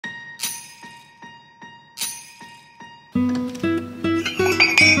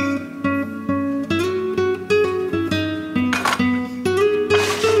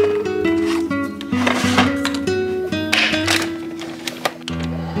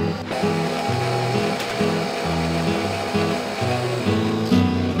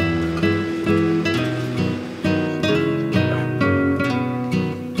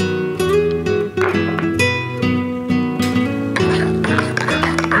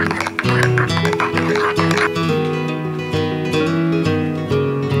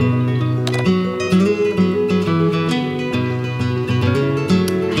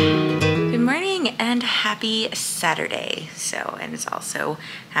well. So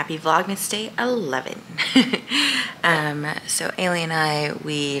happy Vlogmas Day 11. So Ailey and I,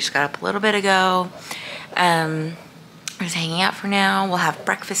 we just got up a little bit ago. We're just hanging out for now. We'll have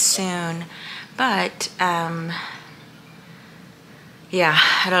breakfast soon. But yeah,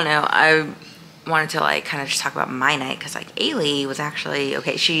 I don't know. I wanted to like kind of just talk about my night because like Ailey was actually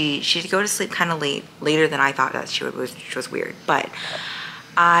okay. She did go to sleep kind of later than I thought that she would, which was weird. But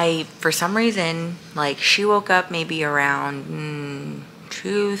I, for some reason, like she woke up maybe around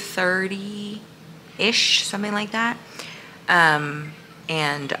 2:30-ish, something like that.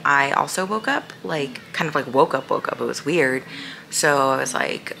 And I also woke up, like kind of like woke up. It was weird. So I was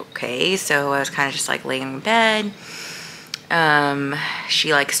like, okay. So I was kind of just like laying in bed.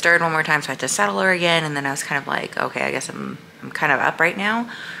 She like stirred one more time, so I had to settle her again. And then I was kind of like, okay, I guess I'm kind of up right now.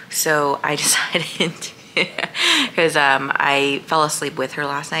 So I decided because I fell asleep with her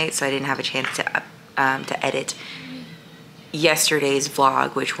last night, so I didn't have a chance to edit yesterday's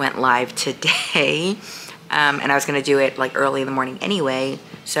vlog, which went live today. And I was gonna do it like early in the morning anyway.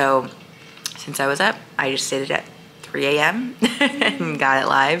 So since I was up, I just did it at 3 a.m. and got it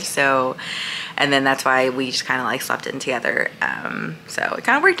live. So, and then that's why we just kind of like slept in together. So it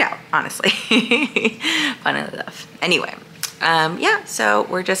kind of worked out, honestly. Fun enough. Anyway, yeah, so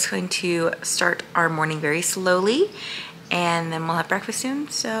we're just going to start our morning very slowly and then we'll have breakfast soon.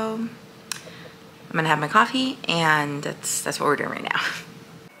 So I'm gonna have my coffee and that's what we're doing right now.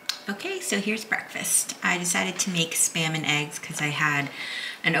 Okay, so here's breakfast. I decided to make Spam and eggs because I had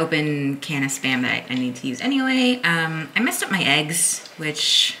an open can of Spam that I need to use anyway. I messed up my eggs,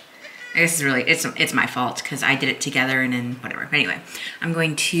 which I guess is really, it's my fault because I did it together and then whatever. But anyway, I'm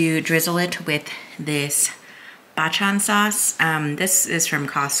going to drizzle it with this bachan sauce. This is from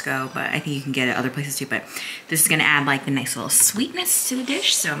Costco, but I think you can get it other places too. But this is gonna add like the nice little sweetness to the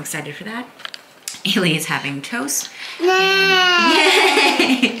dish, so I'm excited for that. Ailey is having toast. Yay!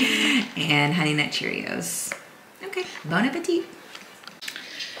 And Honey Nut Cheerios. Okay, bon appetit.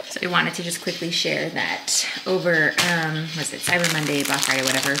 So I wanted to just quickly share that over, was it Cyber Monday, Black Friday,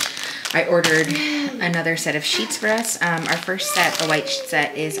 whatever, I ordered another set of sheets for us. Our first set, the white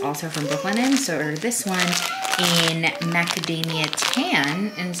set, is also from Brooklinen. So I ordered this one in macadamia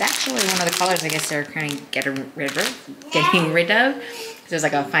tan, and it's actually one of the colors I guess they're kind of getting rid of. There's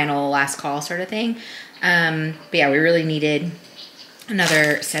like a final last call sort of thing. But yeah, we really needed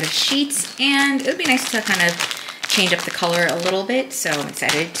another set of sheets, and it would be nice to kind of change up the color a little bit. So I'm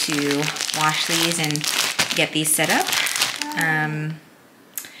excited to wash these and get these set up.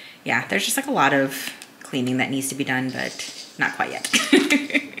 Yeah, there's just like a lot of cleaning that needs to be done, but not quite yet.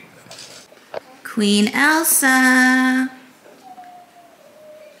 Queen Elsa,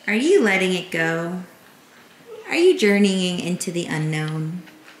 are you letting it go? Are you journeying into the unknown?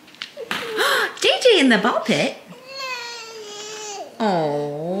 JJ in the ball pit.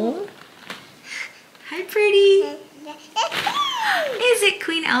 Oh. Hi, pretty. Is it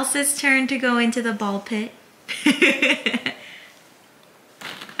Queen Elsa's turn to go into the ball pit?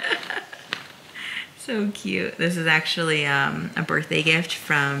 So cute. This is actually a birthday gift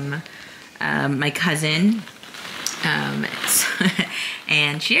from my cousin.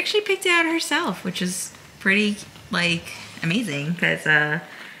 And she actually picked it out herself, which is pretty like amazing because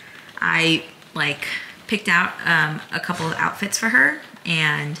I like picked out a couple of outfits for her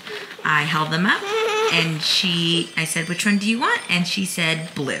and I held them up and I said, which one do you want? And she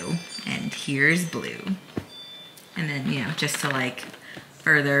said blue, and here's blue. And then, you know, just to like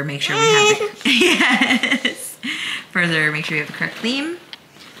further make sure we have the yes, further make sure we have the correct theme.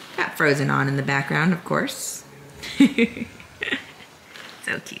 Got Frozen on in the background, of course. So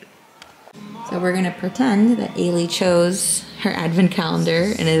cute. So we're gonna pretend that Ailey chose her advent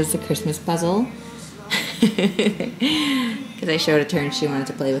calendar and it is a Christmas puzzle. Because I showed it to her and she wanted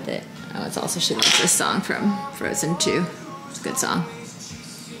to play with it. Oh, it's also, she loves this song from Frozen 2. It's a good song.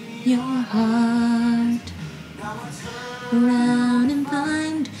 Your heart, round and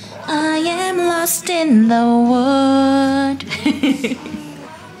blind, I am lost in the wood.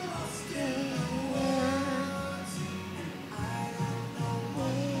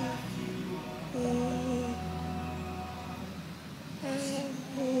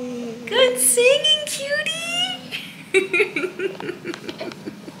 Good singing, cutie!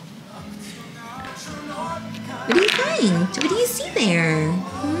 What are you playing? What do you see there?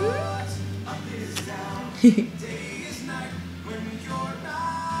 Hmm?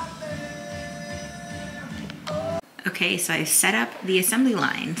 Okay, so I set up the assembly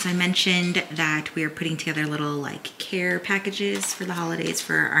line. So I mentioned that we are putting together little like care packages for the holidays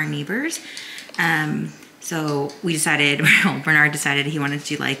for our neighbors. So we decided, well, Bernard decided he wanted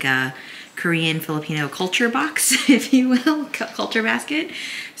to do like a Korean Filipino culture box, if you will, culture basket.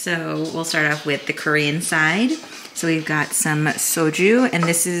 So we'll start off with the Korean side. So we've got some soju, and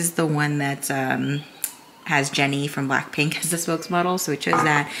this is the one that's has Jennie from Blackpink as the spokesmodel, so we chose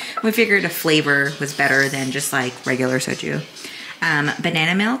that. We figured a flavor was better than just like regular soju.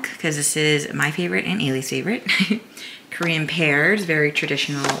 Banana milk, because this is my favorite and Ailey's favorite. Korean pears, very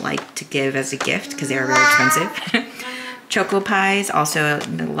traditional, like to give as a gift because they are very expensive. Choco pies, also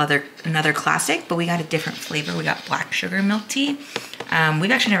another classic, but we got a different flavor. We got black sugar milk tea.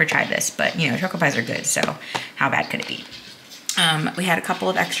 We've actually never tried this, but you know, choco pies are good, so how bad could it be? We had a couple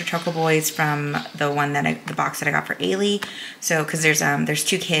of extra Choco Boys from the box that I got for Ailey. So, because there's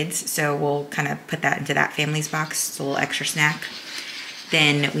 2 kids, so we'll kind of put that into that family's box. It's a little extra snack.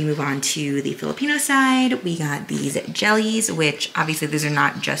 Then we move on to the Filipino side. We got these jellies, which obviously these are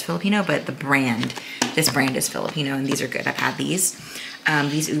not just Filipino, but this brand is Filipino, and these are good. I've had these.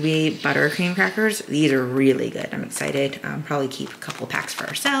 These ube buttercream crackers, these are really good. I'm excited. Probably keep a couple packs for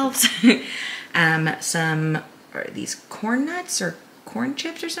ourselves. Are these corn nuts or corn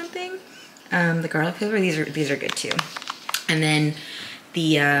chips or something? The garlic flavor, these are good too. And then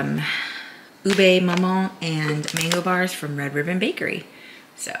the ube maman and mango bars from Red Ribbon Bakery.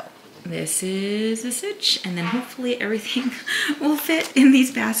 So this is the sitch, and then hopefully everything will fit in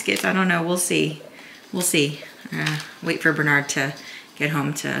these baskets. I don't know, we'll see. We'll see. Wait for Bernard to get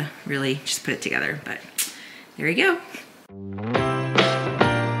home to really just put it together, but there you go.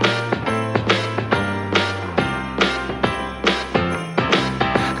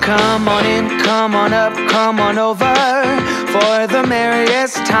 Come on in, come on up, come on over for the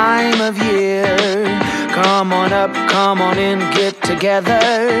merriest time of year. Come on up, come on in, get together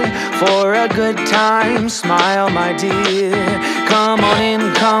for a good time, smile my dear. Come on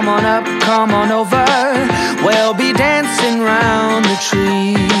in, come on up, come on over, we'll be dancing round the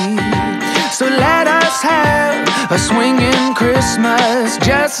tree. So let us have a swinging Christmas,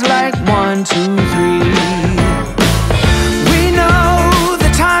 just like 1, 2, 3.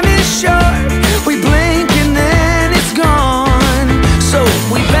 Time is short, we blink and then it's gone, so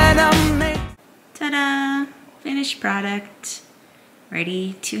we better make... Ta-da! Finished product,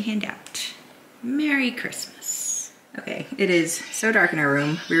 ready to hand out. Merry Christmas. Okay, it is so dark in our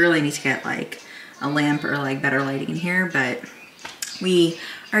room. We really need to get like a lamp or like better lighting in here, but we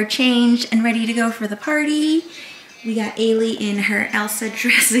are changed and ready to go for the party. We got Ailey in her Elsa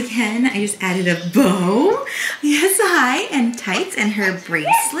dress again. I just added a bow. Yes, hi, and tights and her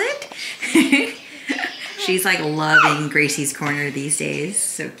bracelet. She's like loving Gracie's corner these days.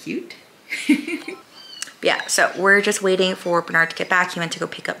 So cute. Yeah, so we're just waiting for Bernard to get back. He went to go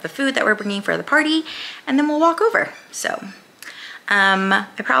pick up the food that we're bringing for the party, and then we'll walk over. So I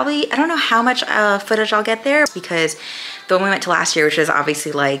don't know how much footage I'll get there, because the one we went to last year, which was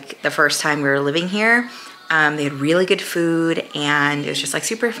obviously like the first time we were living here, they had really good food, and it was just like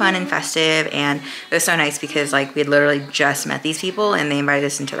super fun and festive, and it was so nice because like we had literally just met these people and they invited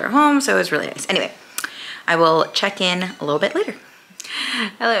us into their home, so it was really nice. Anyway, I will check in a little bit later.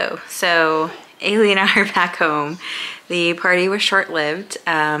 Hello, so Ailey and I are back home. The party was short-lived.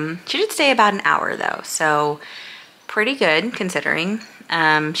 She did stay about an hour though, so pretty good considering.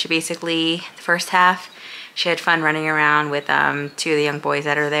 She basically, the first half, she had fun running around with 2 of the young boys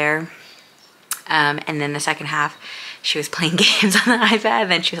that are there. And then the second half, she was playing games on the iPad,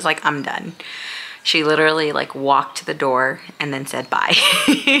 and then she was like, I'm done. She literally like walked to the door and then said bye.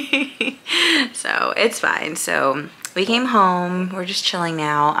 So it's fine. So we came home, we're just chilling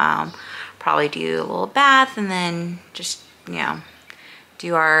now. Probably do a little bath and then just, you know,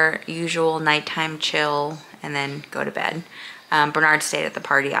 do our usual nighttime chill and then go to bed. Bernard stayed at the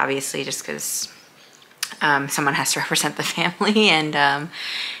party, obviously, just because someone has to represent the family, and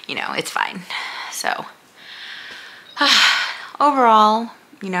you know, it's fine. So overall,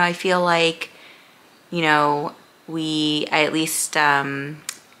 you know, I feel like, you know, I at least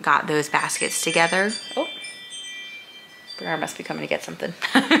got those baskets together. Oh, Bernard must be coming to get something.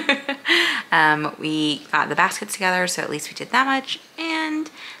 We got the baskets together, so at least we did that much,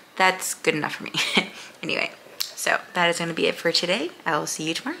 and that's good enough for me. Anyway, so that is going to be it for today. I will see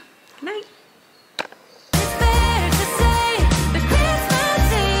you tomorrow.